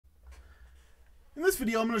In this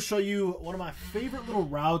video, I'm going to show you one of my favorite little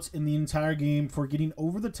routes in the entire game for getting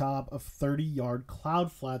over the top of 30-yard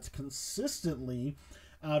cloud flats consistently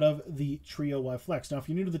out of the Trio Y Flex. Now, if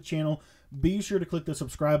you're new to the channel, be sure to click the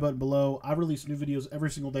subscribe button below. I release new videos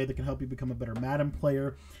every single day that can help you become a better Madden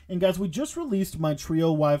player. And guys, we just released my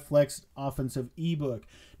Trio Y Flex offensive ebook.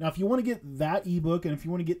 Now, if you want to get that ebook and if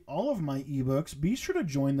you want to get all of my ebooks, be sure to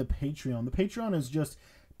join the Patreon. The Patreon is just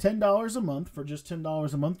 $10 a month. For just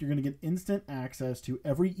 $10 a month, you're going to get instant access to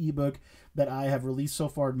every ebook that I have released so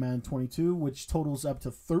far in Madden 22, which totals up to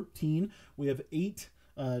 13. We have 8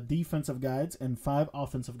 defensive guides and 5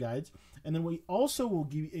 offensive guides. And then we also will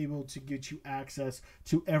be able to get you access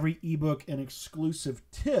to every ebook and exclusive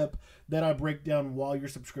tip that I break down while your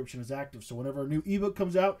subscription is active. So whenever a new ebook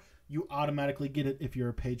comes out, you automatically get it if you're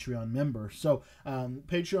a Patreon member. So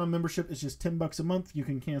Patreon membership is just $10 a month. You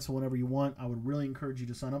can cancel whenever you want. I would really encourage you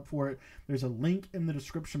to sign up for it. There's a link in the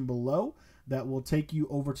description below that will take you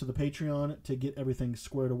over to the Patreon to get everything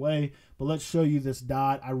squared away. But let's show you this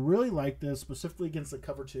dot. I really like this, specifically against the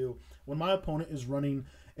cover 2. When my opponent is running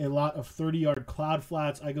a lot of 30-yard cloud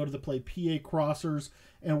flats, I go to the play PA crossers.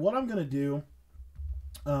 And what I'm going to do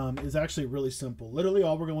is actually really simple. Literally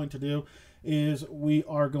all we're going to do is we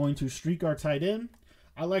are going to streak our tight end.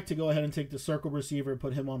 I like to go ahead and take the circle receiver and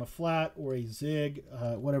put him on a flat or a zig,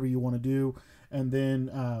 whatever you want to do. And then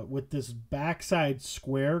with this backside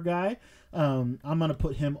square guy, I'm going to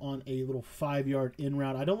put him on a little 5-yard in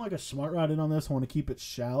route. I don't like a smart route in on this. I want to keep it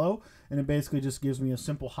shallow. And it basically just gives me a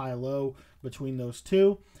simple high-low between those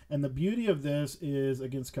two. And the beauty of this is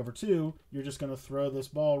against cover 2, you're just going to throw this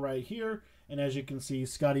ball right here. And as you can see,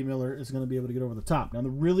 Scotty Miller is going to be able to get over the top. Now, the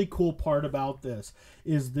really cool part about this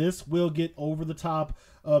is this will get over the top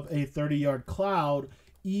of a 30-yard cloud,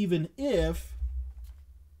 even if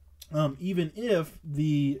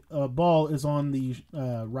the ball is on the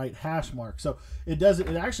right hash mark. So it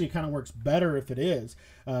actually kind of works better if it is,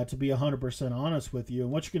 to be 100% honest with you.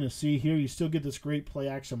 And what you're going to see here, you still get this great play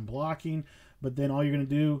action blocking, but then all you're going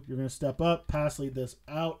to do, you're going to step up, pass lead this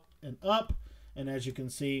out and up. And as you can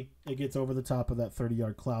see, it gets over the top of that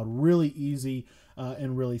 30-yard cloud. Really easy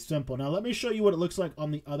and really simple. Now, let me show you what it looks like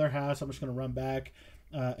on the other hash. I'm just going to run back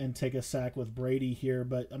and take a sack with Brady here.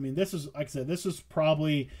 But, I mean, this is, like I said, this is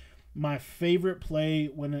probably my favorite play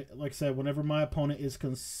like I said, whenever my opponent is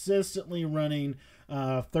consistently running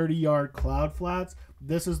 30-yard cloud flats.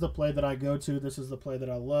 This is the play that I go to. This is the play that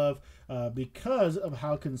I love because of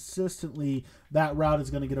how consistently that route is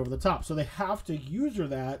going to get over the top. So they have to user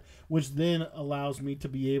that, which then allows me to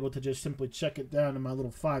be able to just simply check it down to my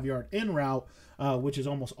little 5-yard in route, which is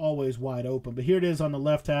almost always wide open. But here it is on the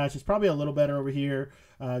left hash. It's probably a little better over here.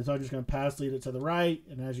 So I'm just going to pass lead it to the right.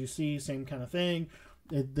 And as you see, same kind of thing.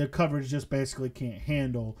 The coverage just basically can't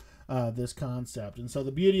handle this concept. And so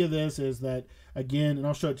the beauty of this is that, again, and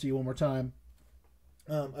I'll show it to you one more time.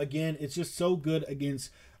 Again, it's just so good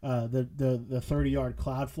against the 30-yard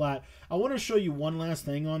cloud flat. I want to show you one last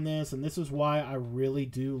thing on this, and this is why I really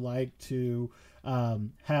do like to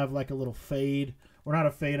have like a little fade, or not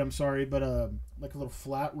a fade, I'm sorry, but like a little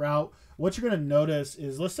flat route. What you're going to notice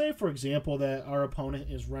is, let's say, for example, that our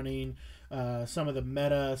opponent is running some of the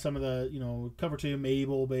meta, some of the, cover 2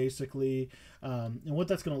 Mabel, basically. And what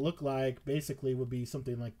that's going to look like, basically, would be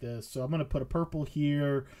something like this. So I'm going to put a purple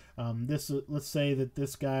here. Let's say that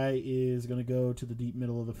this guy is going to go to the deep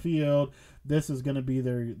middle of the field. This is going to be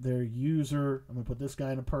their user. I'm going to put this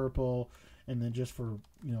guy in a purple. And then just for,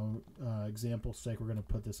 example's sake, we're going to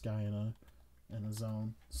put this guy in a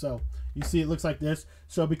zone. So you see it looks like this.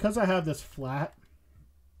 So because I have this flat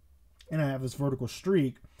and I have this vertical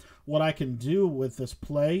streak, what I can do with this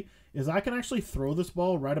play is I can actually throw this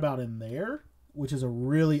ball right about in there, which is a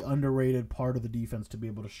really underrated part of the defense to be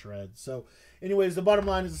able to shred. So anyways, the bottom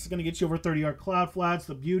line is this is going to get you over 30-yard cloud flats.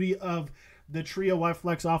 The beauty of the Trio Y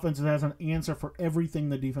Flex offense has an answer for everything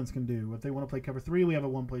the defense can do. If they want to play cover 3, we have a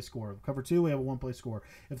 1-play score. Cover 2, we have a 1-play score.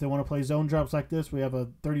 If they want to play zone drops like this, we have a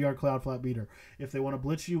 30-yard cloud flat beater. If they want to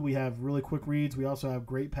blitz you, we have really quick reads. We also have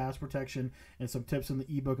great pass protection and some tips in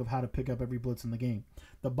the ebook of how to pick up every blitz in the game.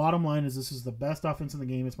 The bottom line is this is the best offense in the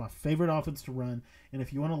game. It's my favorite offense to run. And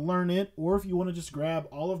if you want to learn it, or if you want to just grab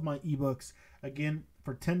all of my ebooks, again,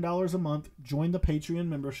 for $10 a month, join the Patreon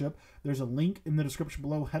membership. There's a link in the description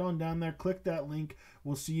below. Head on down there, click that link.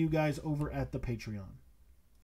 We'll see you guys over at the Patreon.